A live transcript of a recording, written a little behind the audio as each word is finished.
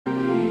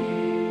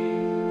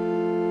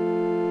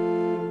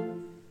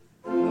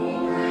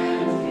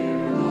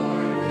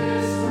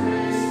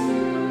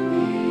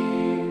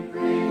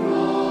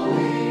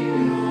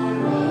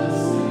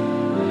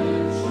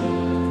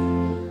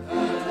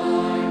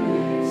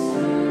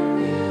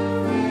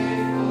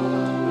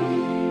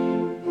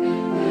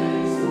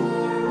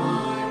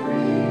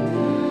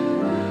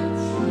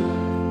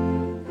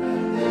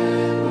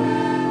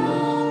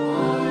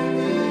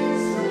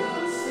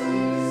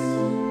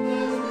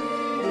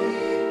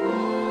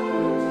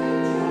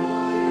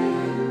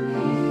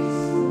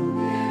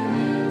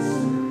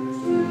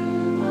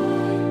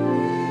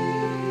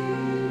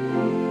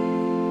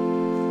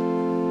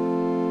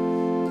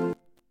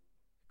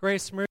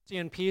Grace, mercy,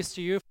 and peace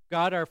to you from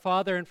God our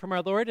Father and from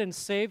our Lord and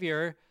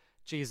Savior,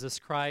 Jesus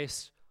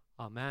Christ.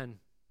 Amen.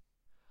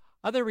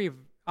 Other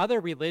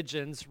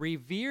religions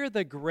revere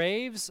the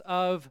graves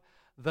of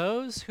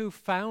those who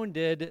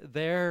founded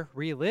their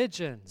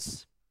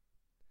religions.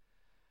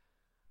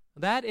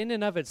 That in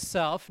and of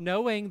itself,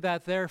 knowing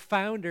that their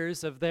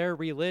founders of their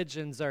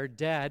religions are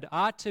dead,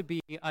 ought to be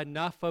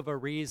enough of a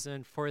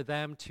reason for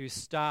them to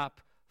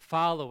stop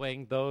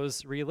following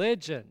those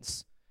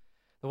religions.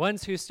 The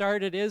ones who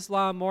started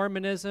Islam,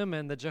 Mormonism,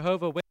 and the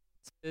Jehovah's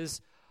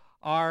Witnesses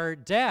are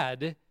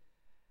dead.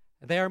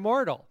 They are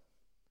mortal,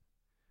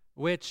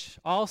 which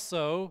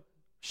also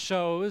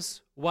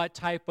shows what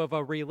type of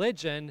a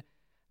religion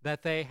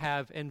that they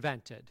have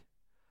invented.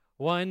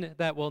 One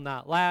that will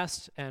not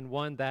last and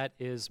one that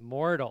is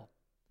mortal.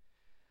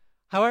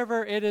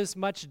 However, it is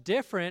much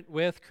different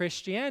with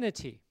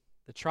Christianity.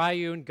 The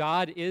triune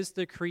God is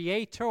the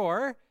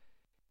creator.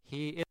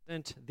 He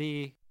isn't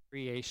the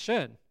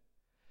creation.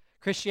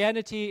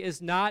 Christianity is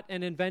not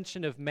an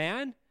invention of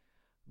man,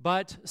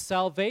 but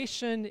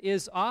salvation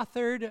is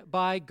authored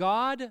by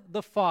God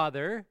the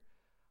Father,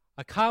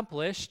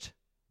 accomplished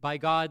by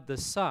God the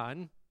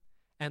Son,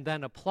 and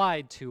then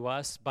applied to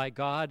us by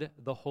God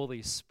the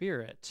Holy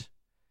Spirit.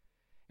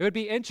 It would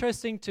be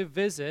interesting to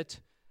visit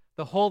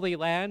the Holy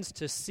Lands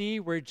to see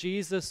where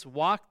Jesus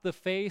walked the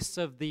face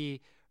of the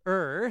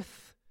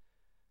earth.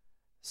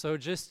 So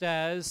just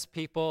as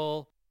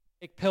people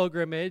make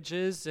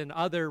pilgrimages in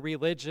other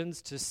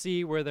religions to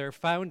see where their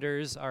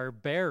founders are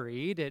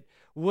buried, it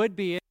would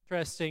be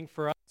interesting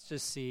for us to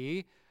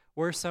see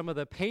where some of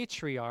the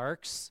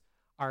patriarchs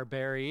are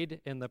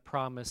buried in the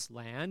Promised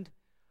Land,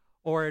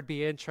 or it'd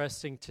be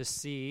interesting to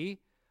see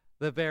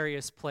the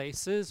various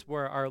places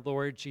where our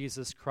Lord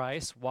Jesus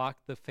Christ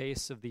walked the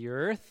face of the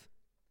earth.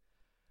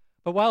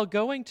 But while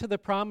going to the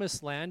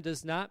Promised Land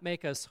does not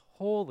make us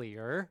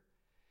holier,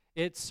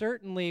 it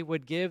certainly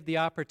would give the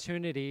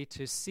opportunity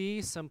to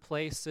see some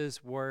places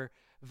where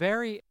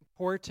very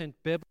important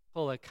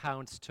biblical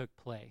accounts took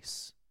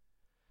place.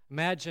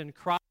 Imagine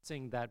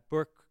crossing that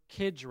brook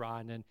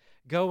Kidron and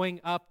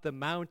going up the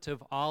Mount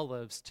of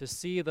Olives to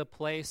see the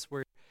place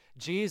where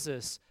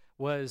Jesus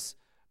was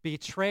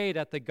betrayed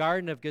at the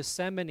Garden of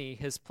Gethsemane,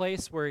 his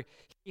place where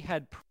he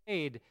had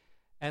prayed,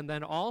 and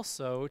then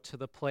also to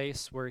the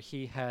place where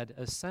he had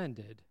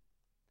ascended.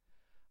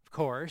 Of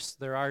course,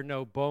 there are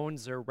no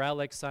bones or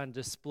relics on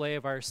display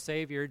of our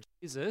Savior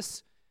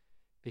Jesus,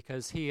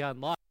 because he,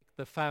 unlike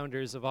the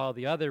founders of all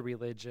the other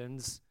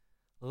religions,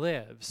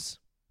 lives.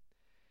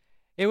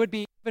 It would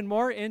be even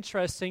more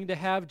interesting to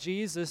have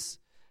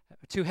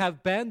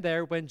been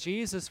there when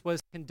Jesus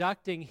was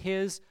conducting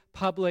his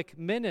public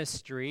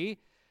ministry,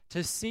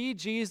 to see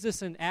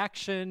Jesus in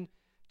action,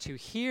 to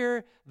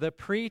hear the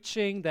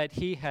preaching that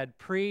he had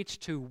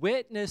preached, to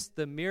witness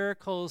the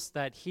miracles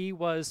that he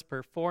was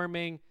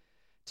performing,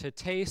 to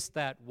taste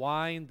that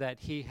wine that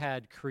he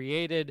had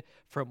created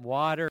from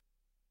water.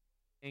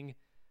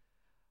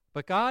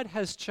 But God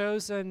has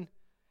chosen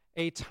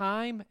a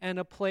time and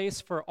a place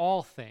for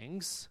all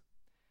things,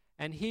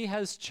 and he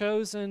has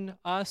chosen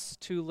us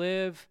to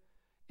live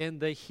in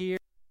the here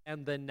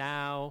and the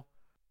now,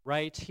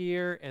 right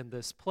here in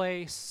this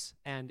place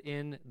and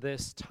in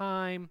this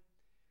time.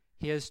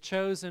 He has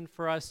chosen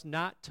for us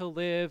not to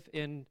live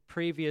in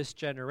previous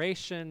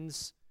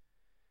generations.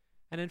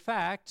 And in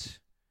fact,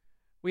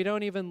 we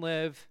don't even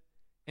live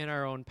in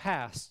our own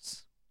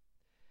pasts.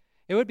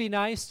 It would be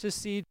nice to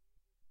see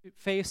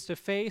face to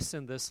face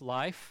in this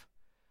life,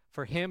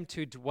 for him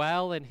to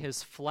dwell in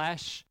his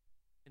flesh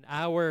in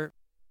our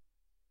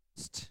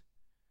midst.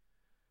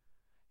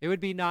 It would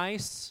be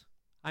nice,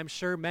 I'm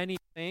sure many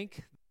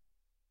think,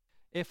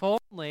 if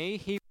only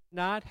he would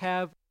not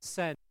have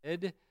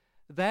ascended,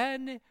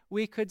 then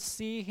we could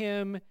see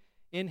him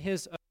in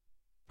his own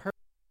person.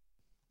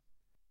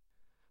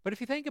 But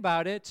if you think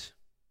about it,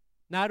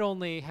 not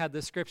only had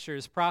the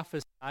scriptures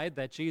prophesied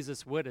that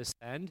Jesus would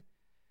ascend,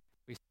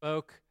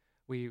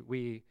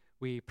 we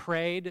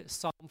prayed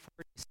Psalm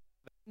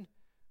 47,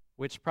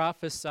 which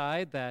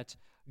prophesied that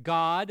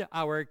God,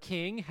 our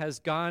King, has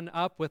gone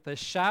up with a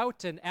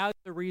shout, and as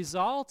a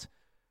result,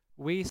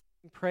 we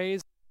sing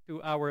praise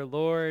to our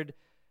Lord.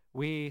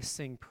 We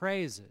sing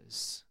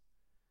praises,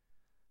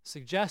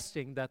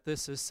 suggesting that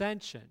this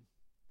ascension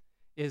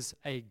is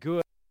a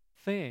good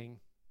thing.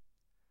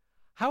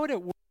 How would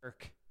it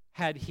work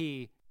had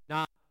he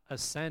not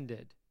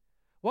ascended?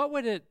 What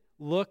would it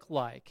look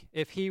like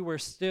if he were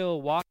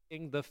still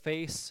walking the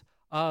face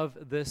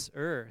of this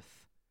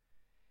earth?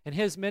 In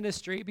his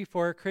ministry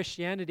before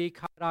Christianity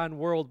caught on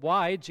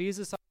worldwide,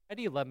 Jesus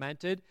already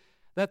lamented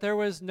that there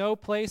was no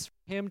place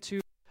for him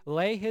to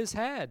lay his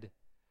head.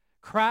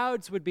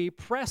 Crowds would be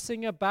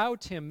pressing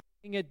about him,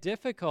 making it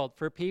difficult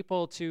for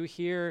people to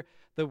hear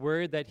the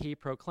word that he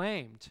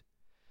proclaimed.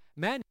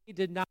 Many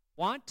did not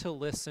want to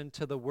listen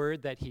to the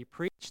word that he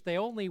preached. They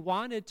only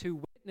wanted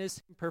to witness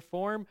him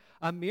perform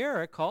a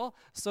miracle,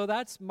 so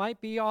that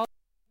might be all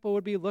people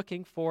would be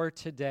looking for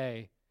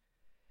today.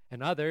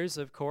 And others,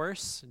 of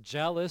course,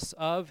 jealous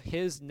of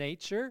his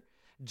nature,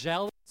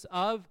 jealous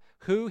of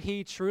who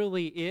he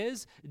truly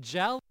is,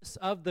 jealous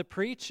of the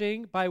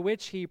preaching by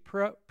which he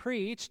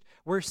preached,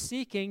 were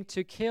seeking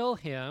to kill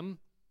him.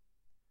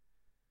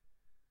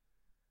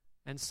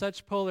 And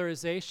such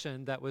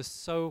polarization that is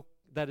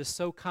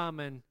so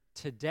common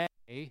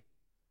today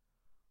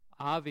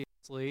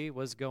obviously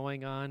was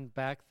going on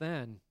back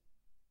then.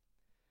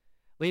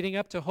 Leading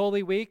up to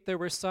Holy Week, there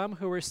were some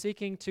who were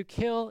seeking to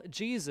kill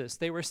Jesus.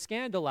 They were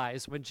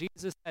scandalized when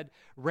Jesus had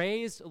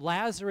raised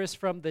Lazarus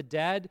from the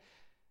dead.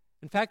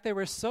 In fact, they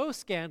were so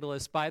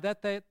scandalous by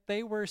that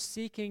they were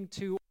seeking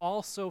to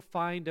also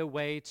find a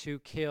way to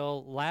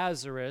kill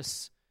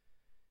Lazarus,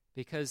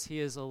 because he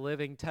is a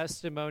living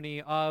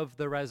testimony of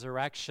the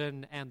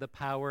resurrection and the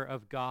power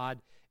of God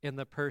in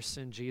the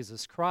person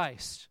Jesus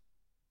Christ.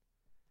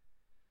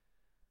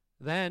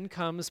 Then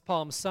comes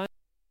Palm Sunday.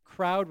 The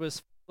crowd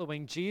was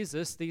following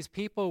Jesus. These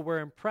people were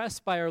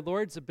impressed by our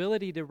Lord's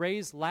ability to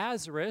raise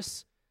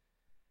Lazarus,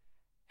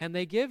 and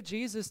they give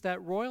Jesus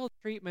that royal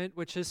treatment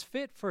which is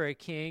fit for a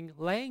king,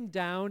 laying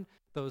down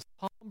those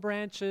palm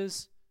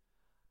branches,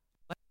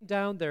 laying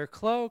down their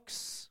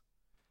cloaks,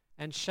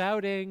 and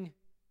shouting,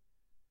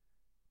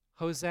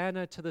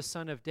 "Hosanna to the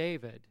Son of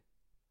David.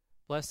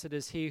 Blessed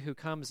is he who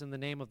comes in the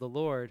name of the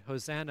Lord.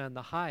 Hosanna in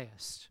the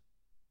highest."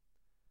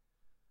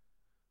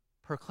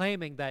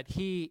 Proclaiming that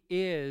he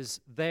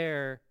is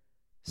their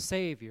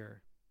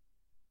Savior.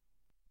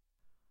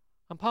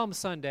 On Palm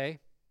Sunday,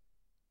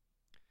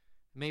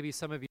 maybe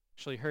some of you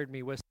actually heard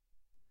me whistle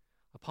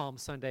a Palm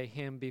Sunday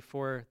hymn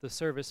before the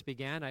service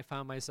began. I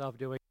found myself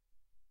doing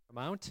an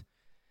amount,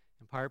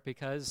 in part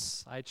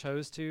because I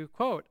chose to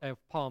quote a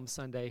Palm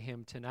Sunday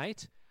hymn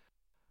tonight.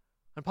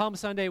 On Palm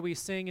Sunday, we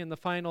sing in the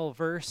final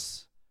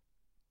verse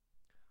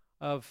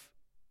of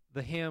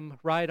the hymn,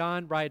 ride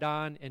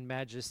on in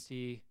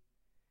majesty,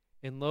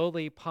 in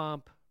lowly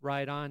pomp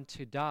ride on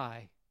to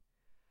die.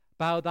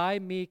 Bow thy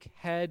meek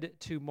head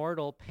to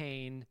mortal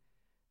pain,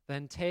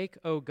 then take,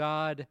 O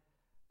God,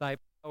 thy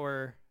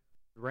power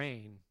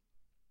reign.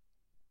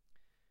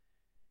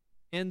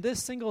 In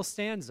this single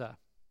stanza,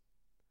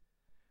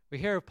 we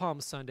hear of Palm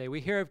Sunday,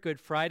 we hear of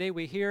Good Friday,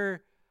 we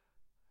hear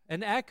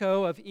an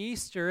echo of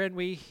Easter, and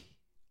we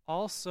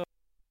also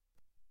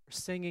are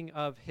singing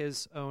of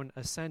his own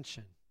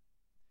ascension.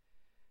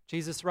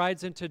 Jesus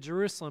rides into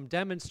Jerusalem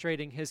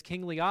demonstrating his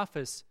kingly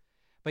office,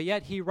 but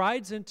yet he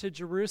rides into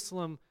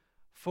Jerusalem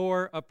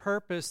for a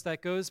purpose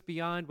that goes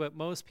beyond what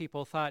most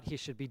people thought he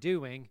should be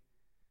doing,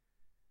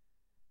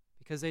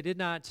 because they did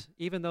not,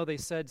 even though they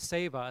said,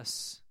 "Save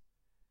us,"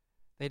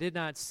 they did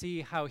not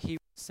see how he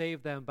would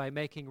save them by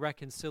making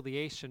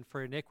reconciliation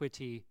for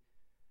iniquity,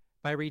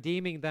 by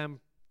redeeming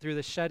them through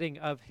the shedding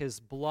of his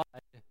blood.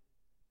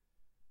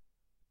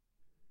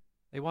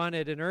 They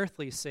wanted an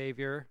earthly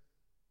Savior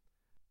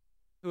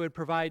who would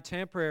provide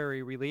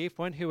temporary relief,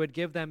 one who would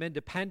give them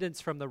independence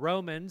from the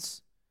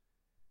Romans,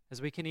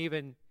 as we can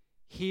even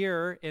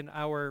hear in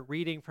our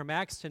reading from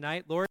Acts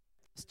tonight. Lord,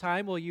 this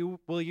time will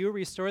you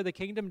restore the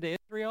kingdom to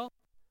Israel?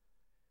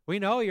 We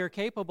know you're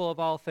capable of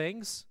all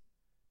things.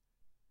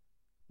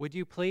 Would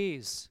you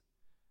please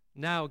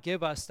now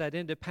give us that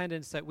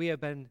independence that we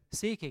have been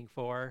seeking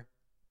for?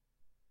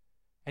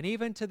 And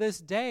even to this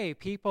day,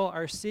 people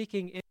are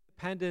seeking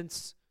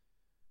independence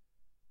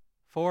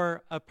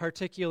for a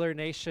particular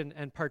nation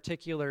and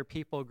particular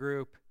people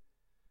group,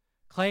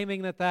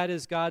 claiming that that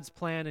is God's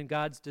plan and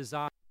God's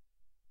design,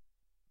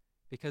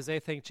 because they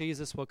think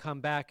Jesus will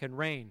come back and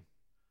reign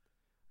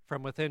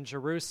from within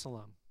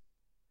Jerusalem.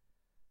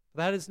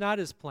 That is not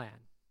his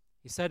plan.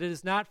 He said it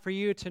is not for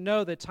you to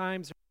know the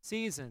times or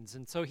seasons,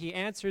 and so he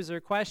answers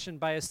their question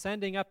by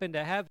ascending up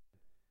into heaven,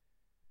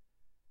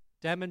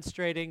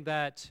 demonstrating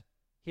that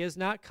he has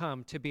not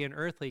come to be an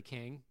earthly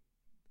king,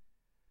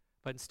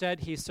 but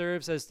instead he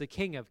serves as the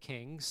King of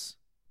Kings.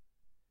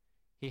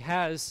 He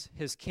has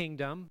his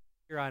kingdom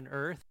here on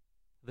earth,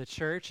 the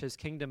church, his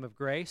kingdom of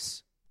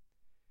grace.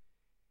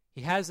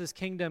 He has his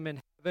kingdom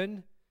in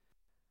heaven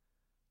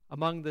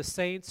among the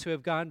saints who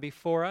have gone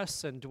before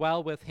us and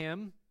dwell with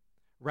him,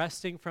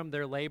 resting from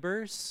their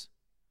labors,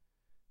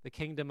 the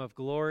kingdom of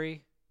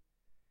glory.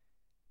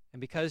 And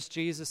because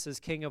Jesus is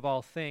King of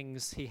all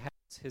things, he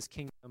has his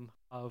kingdom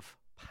of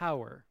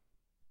power.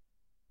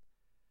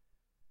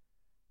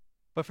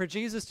 But for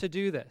Jesus to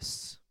do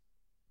this,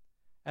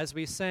 as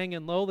we sang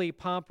in lowly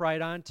pomp,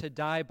 ride on to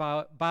die,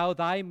 bow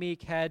thy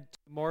meek head to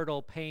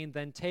mortal pain,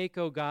 then take,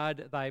 O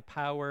God, thy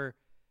power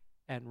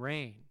and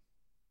reign.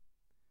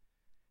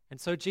 And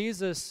so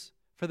Jesus,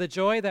 for the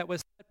joy that was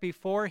set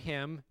before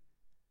him,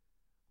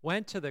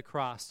 went to the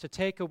cross to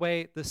take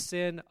away the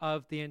sin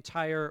of the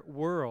entire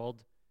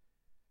world,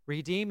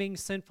 redeeming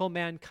sinful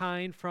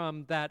mankind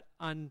from that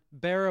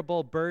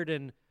unbearable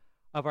burden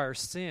of our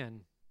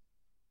sin.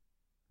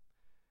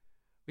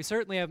 We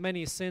certainly have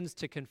many sins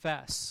to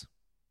confess,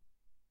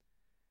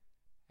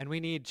 and we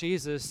need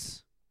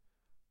Jesus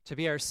to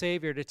be our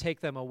Savior to take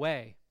them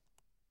away.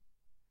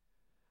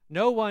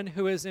 No one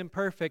who is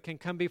imperfect can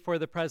come before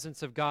the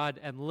presence of God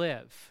and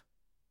live.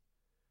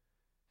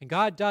 And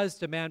God does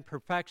demand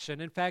perfection.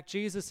 In fact,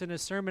 Jesus in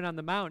his Sermon on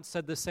the Mount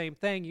said the same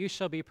thing: you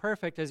shall be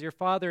perfect as your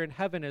Father in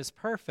heaven is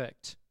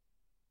perfect.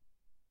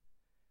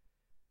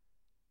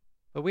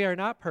 But we are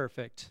not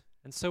perfect,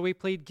 and so we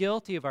plead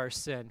guilty of our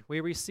sin. We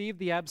receive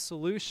the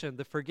absolution,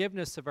 the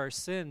forgiveness of our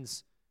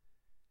sins.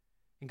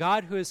 And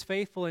God, who is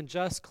faithful and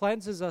just,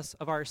 cleanses us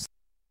of our sin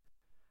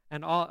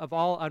and of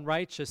all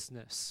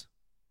unrighteousness.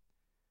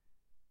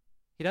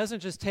 He doesn't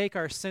just take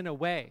our sin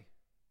away,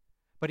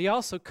 but he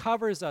also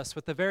covers us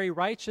with the very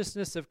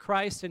righteousness of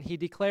Christ, and he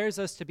declares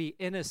us to be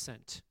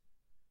innocent,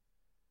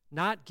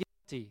 not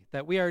guilty,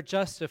 that we are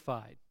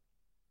justified.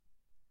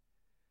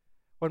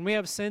 When we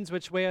have sins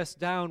which weigh us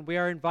down, we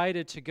are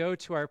invited to go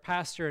to our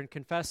pastor and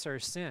confess our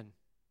sin.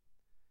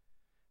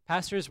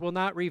 Pastors will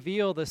not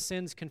reveal the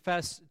sins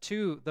confessed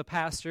to the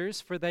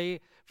pastors, for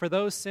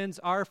those sins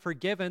are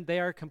forgiven. They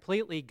are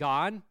completely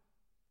gone.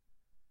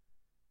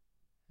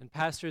 And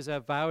pastors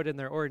have vowed in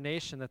their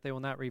ordination that they will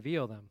not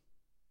reveal them.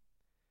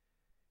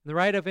 In the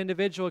rite of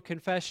individual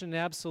confession and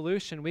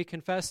absolution, we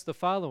confess the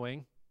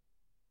following: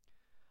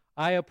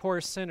 I, a poor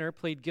sinner,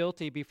 plead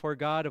guilty before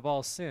God of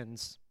all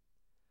sins.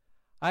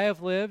 I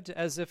have lived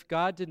as if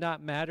God did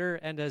not matter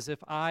and as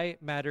if I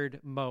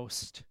mattered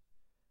most.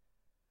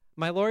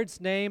 My Lord's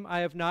name I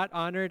have not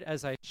honored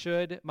as I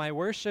should. My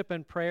worship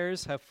and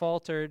prayers have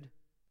faltered.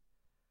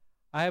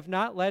 I have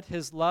not let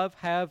his love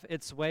have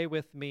its way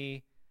with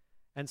me,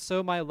 and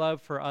so my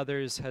love for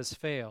others has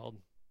failed.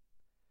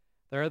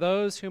 There are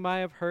those whom I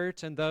have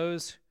hurt and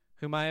those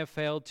whom I have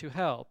failed to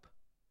help.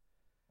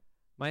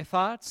 My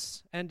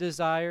thoughts and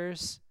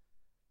desires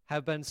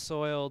have been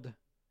soiled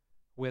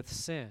with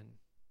sin.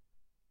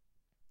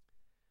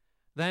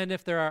 Then,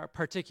 if there are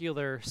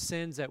particular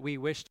sins that we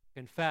wish to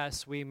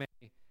confess, we may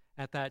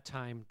at that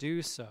time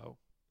do so.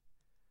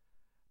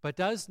 But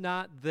does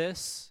not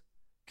this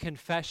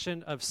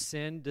confession of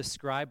sin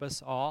describe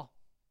us all?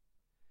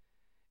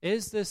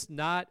 Is this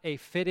not a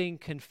fitting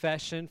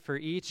confession for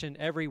each and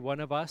every one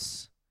of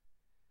us?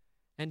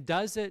 And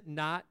does it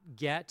not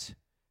get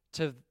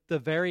to the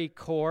very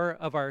core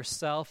of our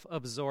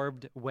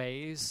self-absorbed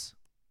ways?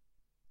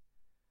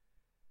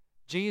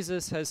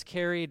 Jesus has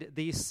carried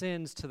these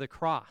sins to the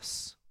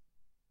cross.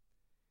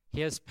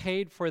 He has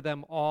paid for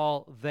them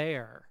all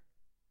there.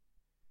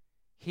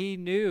 He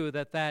knew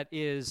that that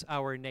is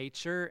our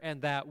nature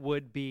and that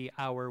would be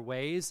our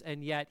ways,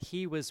 and yet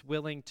he was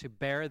willing to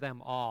bear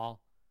them all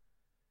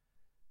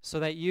so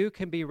that you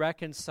can be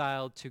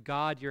reconciled to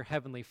God, your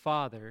heavenly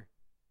Father,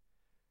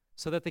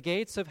 so that the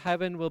gates of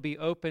heaven will be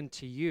open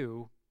to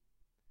you,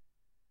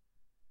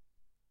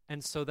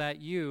 and so that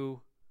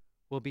you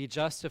will be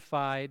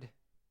justified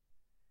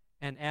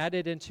and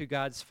added into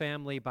God's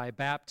family by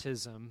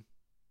baptism,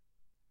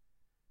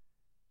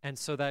 and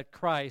so that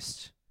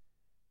Christ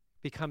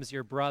becomes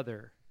your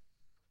brother.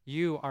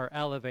 You are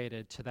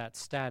elevated to that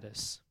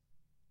status.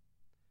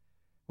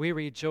 We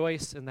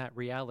rejoice in that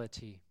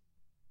reality.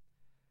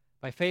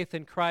 By faith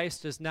in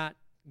Christ,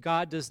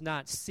 God does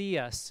not see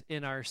us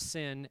in our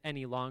sin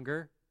any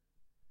longer,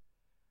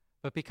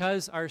 but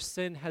because our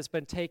sin has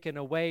been taken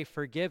away,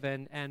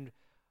 forgiven, and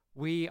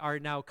we are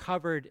now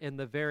covered in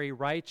the very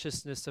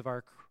righteousness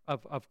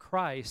of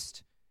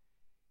Christ,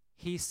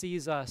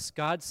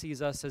 God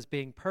sees us as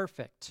being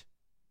perfect.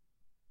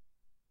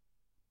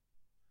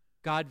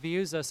 God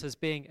views us as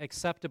being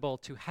acceptable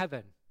to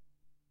heaven.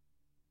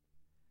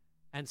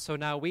 And so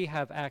now we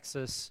have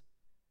access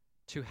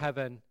to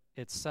heaven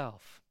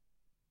itself.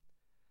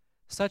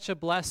 Such a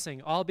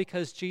blessing, all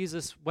because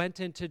Jesus went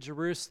into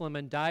Jerusalem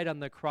and died on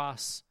the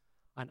cross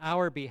on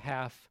our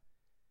behalf,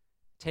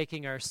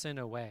 taking our sin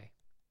away.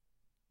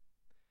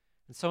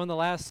 And so in the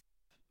last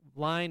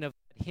line of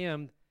that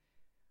hymn,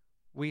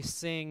 we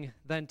sing,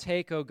 "Then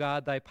take, O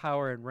God, thy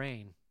power and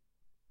reign."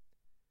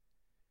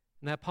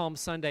 In that Palm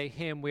Sunday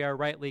hymn, we are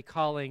rightly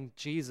calling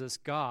Jesus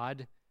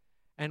God,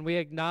 and we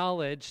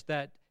acknowledge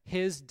that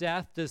his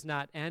death does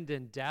not end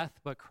in death,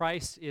 but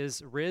Christ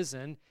is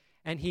risen,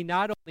 and he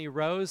not only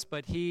rose,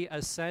 but he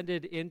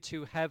ascended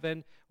into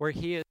heaven, where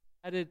he is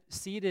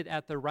seated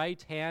at the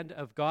right hand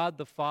of God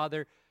the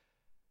Father,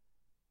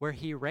 where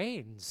he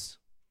reigns.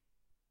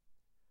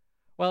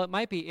 Well, it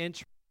might be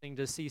interesting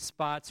to see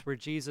spots where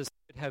Jesus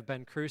could have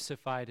been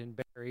crucified and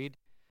buried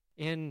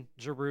in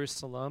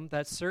Jerusalem.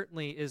 That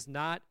certainly is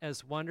not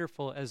as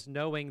wonderful as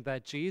knowing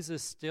that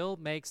Jesus still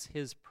makes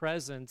his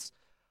presence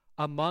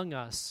among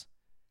us,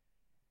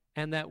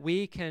 and that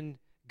we can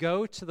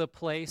go to the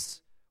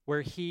place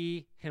where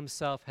he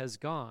himself has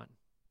gone.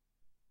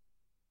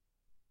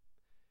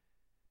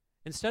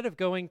 Instead of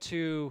going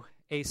to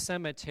a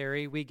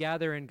cemetery, we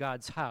gather in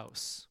God's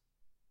house.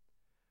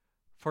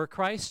 For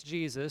Christ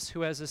Jesus,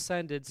 who has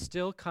ascended,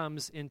 still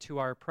comes into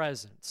our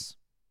presence.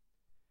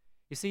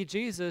 You see,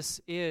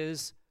 Jesus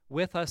is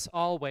with us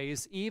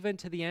always, even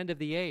to the end of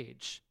the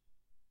age.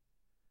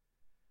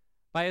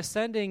 By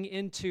ascending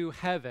into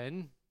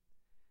heaven,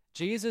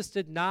 Jesus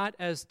did not,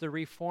 as the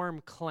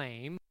Reform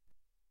claim,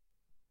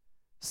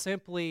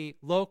 simply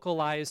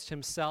localized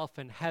himself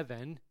in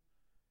heaven,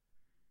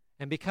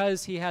 and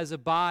because he has a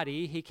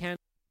body, he can't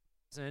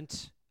be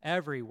present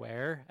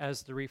everywhere,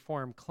 as the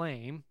Reformed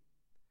claim.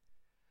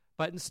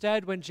 But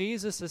instead, when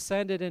Jesus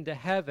ascended into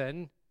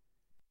heaven,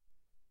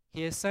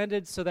 he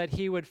ascended so that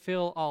he would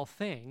fill all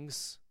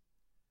things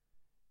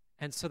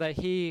and so that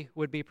he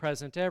would be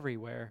present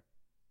everywhere.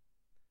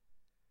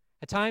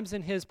 At times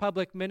in his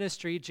public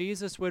ministry,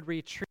 Jesus would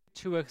retreat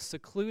to a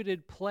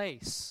secluded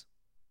place.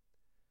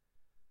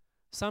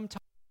 Sometimes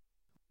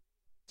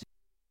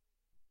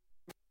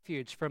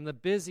refuge from the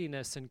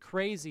busyness and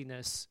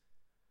craziness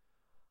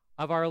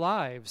of our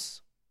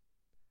lives.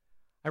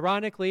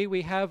 Ironically,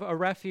 we have a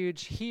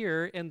refuge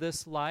here in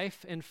this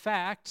life. In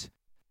fact,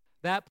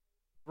 that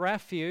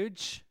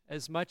refuge,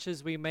 as much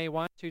as we may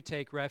want to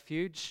take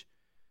refuge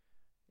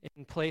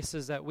in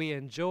places that we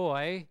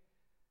enjoy,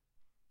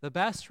 the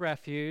best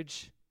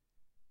refuge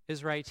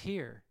is right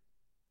here,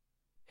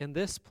 in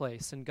this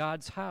place, in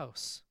God's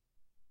house.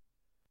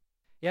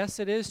 Yes,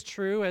 it is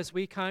true, as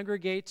we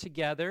congregate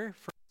together,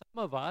 for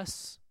some of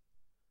us,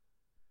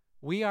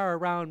 we are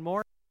around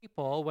more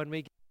people when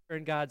we gather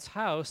in God's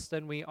house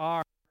than we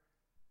are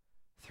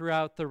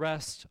throughout the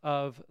rest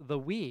of the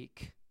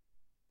week.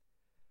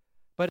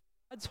 But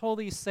in God's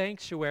holy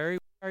sanctuary,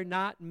 we are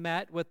not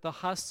met with the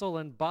hustle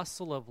and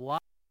bustle of life.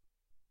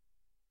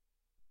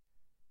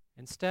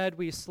 Instead,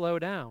 we slow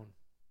down.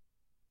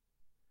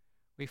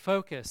 We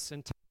focus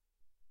and take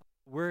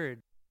the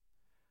word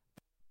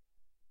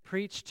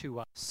preached to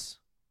us.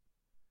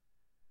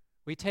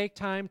 We take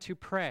time to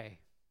pray.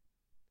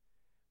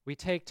 We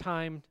take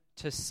time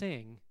to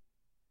sing.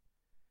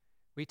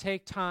 We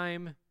take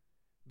time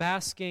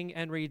basking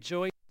and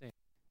rejoicing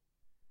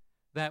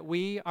that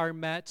we are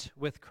met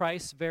with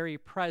Christ's very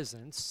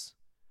presence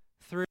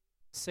through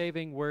the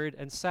saving word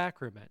and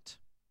sacrament.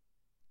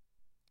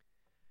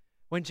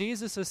 When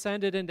Jesus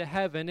ascended into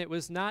heaven, it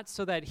was not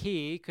so that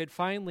he could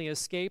finally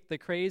escape the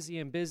crazy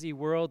and busy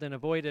world and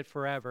avoid it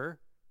forever.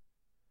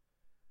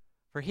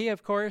 For he,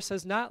 of course,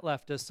 has not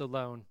left us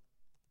alone.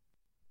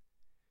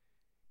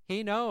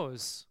 He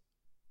knows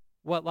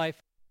what life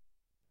is.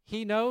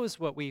 He knows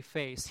what we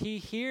face. He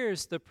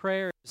hears the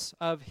prayers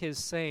of his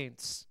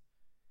saints.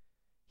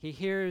 He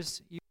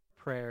hears your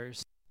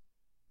prayers.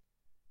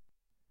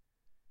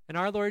 And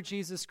our Lord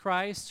Jesus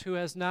Christ, who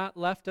has not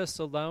left us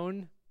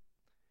alone,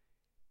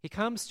 he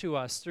comes to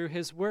us through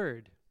his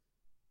word.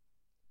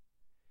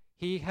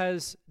 He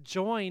has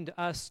joined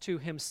us to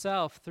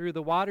himself through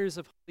the waters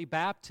of holy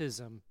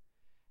baptism,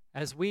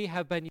 as we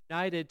have been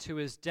united to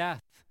his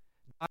death,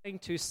 dying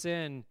to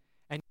sin,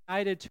 and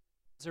united to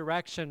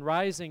resurrection,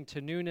 rising to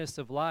newness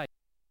of life.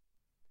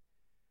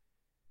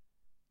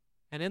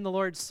 And in the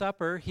Lord's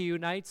Supper, he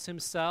unites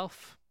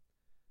himself,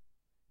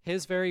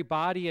 his very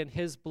body and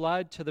his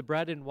blood, to the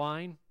bread and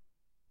wine,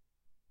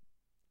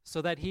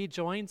 so that he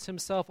joins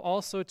himself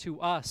also to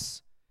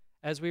us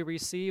as we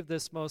receive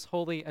this most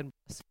holy and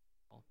blessed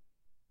meal.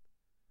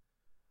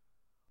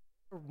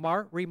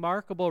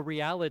 Remarkable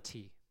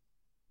reality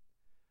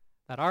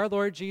that our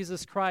Lord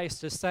Jesus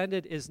Christ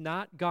ascended is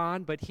not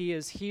gone, but he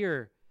is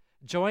here,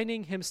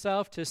 joining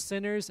himself to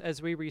sinners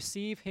as we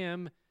receive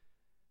him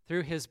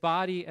through his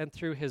body and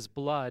through his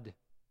blood.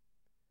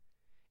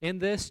 In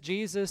this,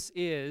 Jesus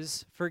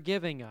is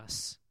forgiving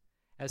us,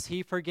 as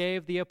he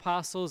forgave the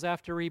apostles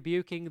after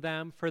rebuking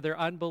them for their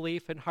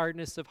unbelief and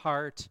hardness of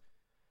heart,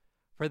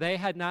 for they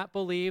had not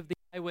believed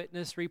the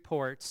eyewitness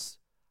reports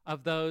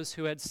of those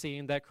who had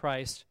seen that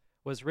Christ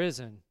was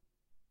risen.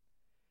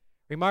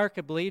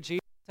 Remarkably,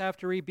 Jesus,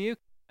 after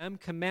rebuking them,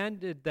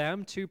 commanded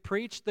them to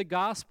preach the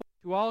gospel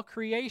to all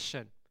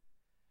creation,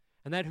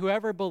 and that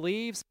whoever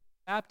believes and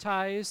is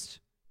baptized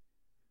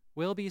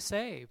will be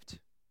saved.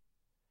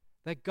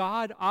 That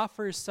God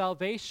offers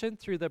salvation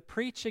through the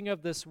preaching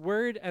of this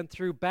word and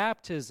through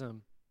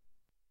baptism.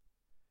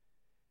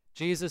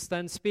 Jesus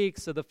then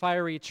speaks of the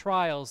fiery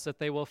trials that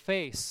they will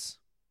face,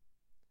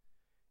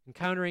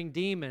 encountering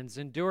demons,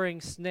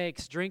 enduring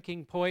snakes,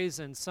 drinking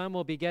poison. Some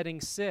will be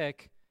getting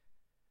sick.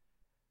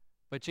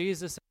 But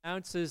Jesus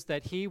announces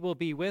that he will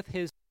be with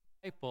his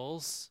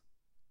disciples,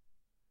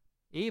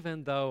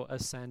 even though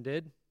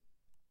ascended,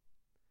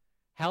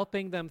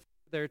 helping them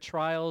through their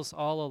trials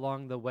all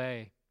along the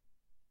way.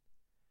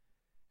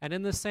 And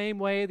in the same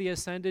way, the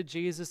ascended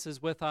Jesus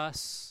is with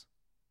us.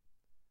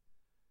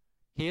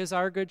 He is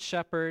our good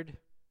shepherd.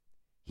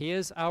 He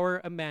is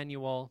our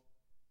Emmanuel.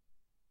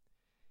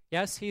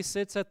 Yes, he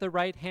sits at the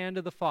right hand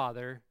of the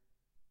Father,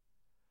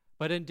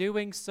 but in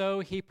doing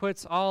so, he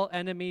puts all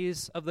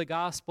enemies of the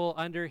gospel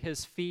under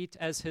his feet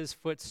as his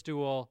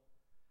footstool,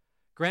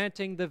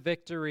 granting the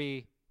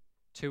victory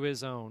to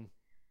his own.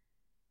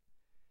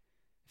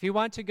 If you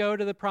want to go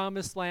to the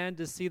promised land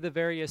to see the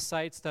various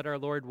sites that our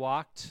Lord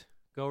walked,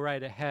 go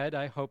right ahead.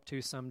 I hope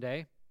to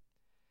someday.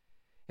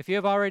 If you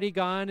have already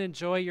gone,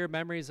 enjoy your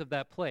memories of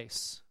that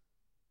place.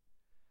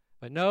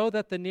 But know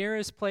that the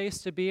nearest place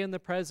to be in the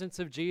presence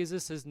of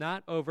Jesus is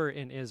not over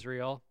in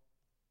Israel,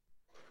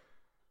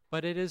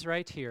 but it is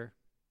right here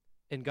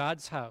in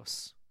God's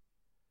house.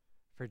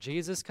 For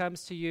Jesus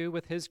comes to you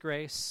with his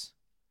grace,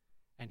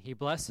 and he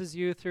blesses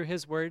you through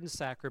his word and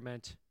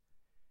sacrament,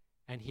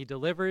 and he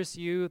delivers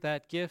you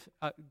that gift.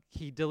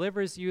 He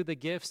delivers you the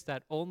gifts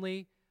that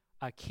only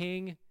a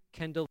king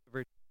can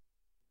deliver.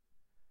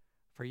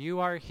 For you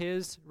are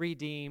his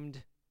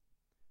redeemed,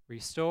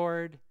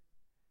 restored,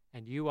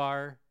 and you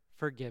are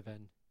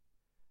forgiven.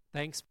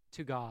 Thanks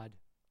to God.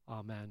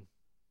 Amen.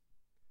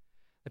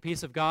 The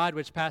peace of God,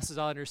 which passes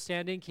all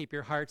understanding, keep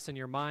your hearts and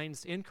your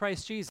minds in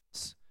Christ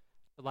Jesus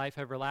for life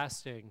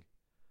everlasting.